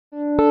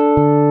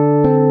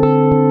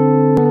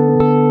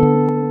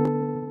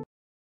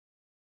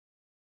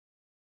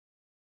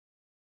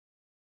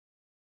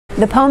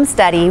The POEM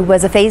study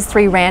was a phase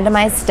 3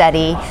 randomized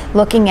study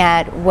looking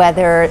at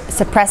whether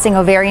suppressing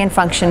ovarian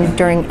function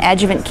during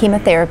adjuvant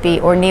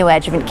chemotherapy or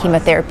neoadjuvant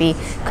chemotherapy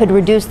could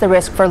reduce the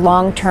risk for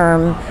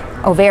long-term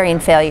ovarian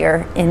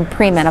failure in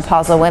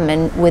premenopausal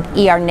women with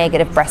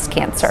ER-negative breast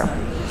cancer.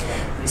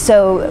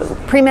 So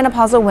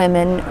premenopausal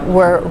women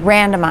were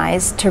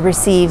randomized to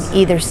receive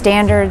either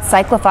standard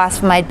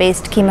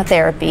cyclophosphamide-based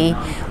chemotherapy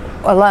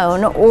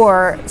alone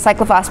or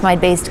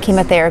cyclophosphamide-based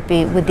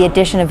chemotherapy with the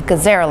addition of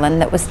gazarilin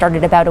that was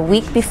started about a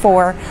week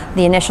before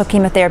the initial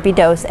chemotherapy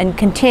dose and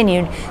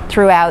continued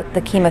throughout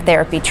the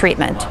chemotherapy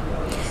treatment.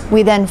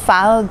 We then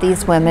followed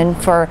these women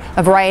for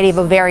a variety of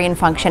ovarian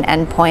function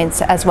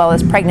endpoints as well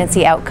as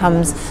pregnancy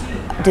outcomes,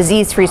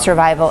 disease-free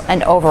survival,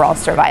 and overall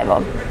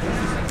survival.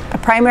 A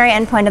primary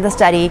endpoint of the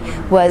study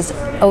was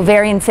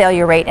ovarian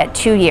failure rate at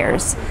 2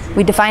 years.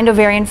 We defined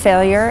ovarian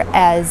failure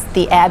as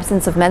the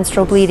absence of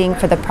menstrual bleeding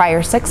for the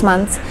prior 6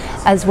 months,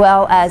 as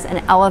well as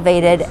an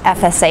elevated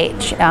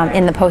FSH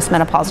in the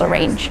postmenopausal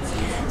range.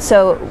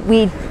 So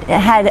we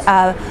had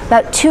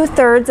about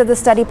 2/3 of the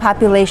study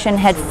population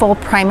had full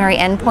primary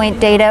endpoint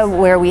data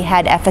where we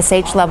had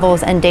FSH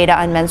levels and data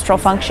on menstrual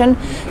function.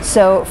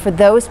 So for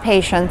those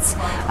patients,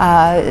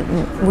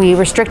 we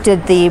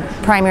restricted the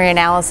primary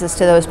analysis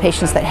to those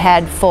patients that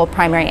had full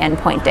primary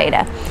endpoint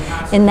data.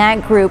 In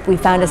that group, we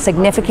found a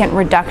significant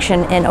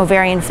reduction in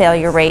ovarian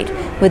failure rate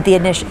with the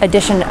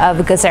addition of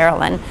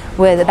gazarilin,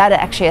 with about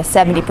actually a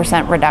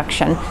 70%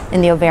 reduction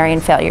in the ovarian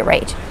failure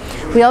rate.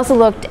 We also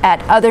looked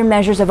at other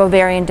measures of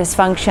ovarian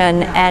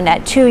dysfunction, and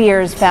at 2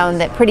 years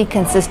found that pretty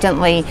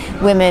consistently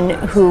women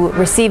who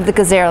received the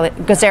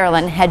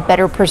gazarilin had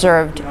better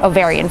preserved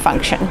ovarian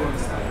function.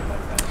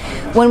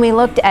 When we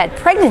looked at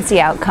pregnancy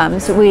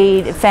outcomes,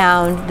 we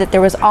found that there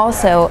was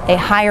also a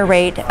higher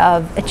rate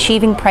of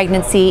achieving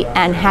pregnancy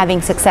and having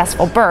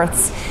successful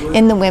births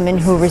in the women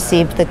who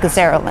received the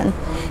gazarilin.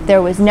 There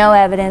was no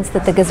evidence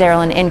that the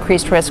gazarilin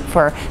increased risk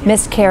for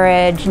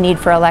miscarriage, need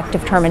for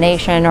elective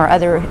termination, or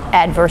other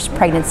adverse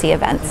pregnancy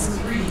events.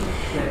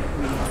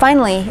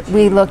 Finally,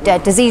 we looked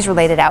at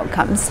disease-related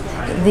outcomes.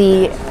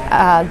 The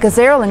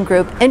gazarilin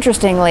group,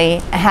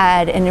 interestingly,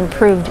 had an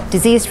improved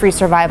disease-free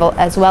survival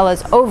as well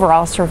as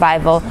overall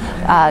survival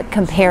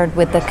compared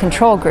with the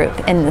control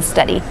group in the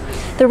study.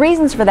 The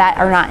reasons for that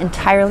are not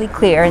entirely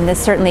clear, and this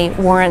certainly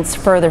warrants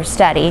further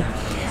study.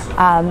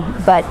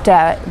 But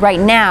right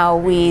now,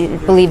 we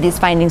believe these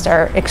findings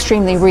are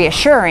extremely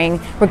reassuring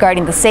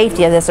regarding the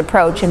safety of this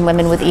approach in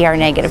women with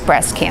ER-negative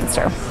breast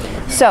cancer.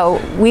 So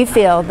we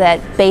feel that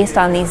based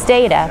on these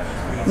data,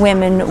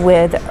 women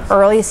with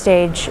early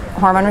stage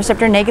hormone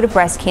receptor negative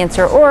breast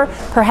cancer, or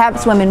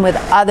perhaps women with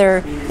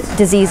other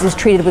diseases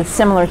treated with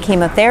similar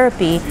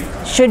chemotherapy,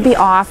 should be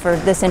offered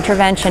this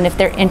intervention if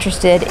they're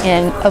interested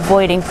in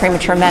avoiding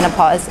premature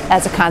menopause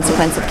as a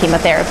consequence of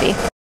chemotherapy.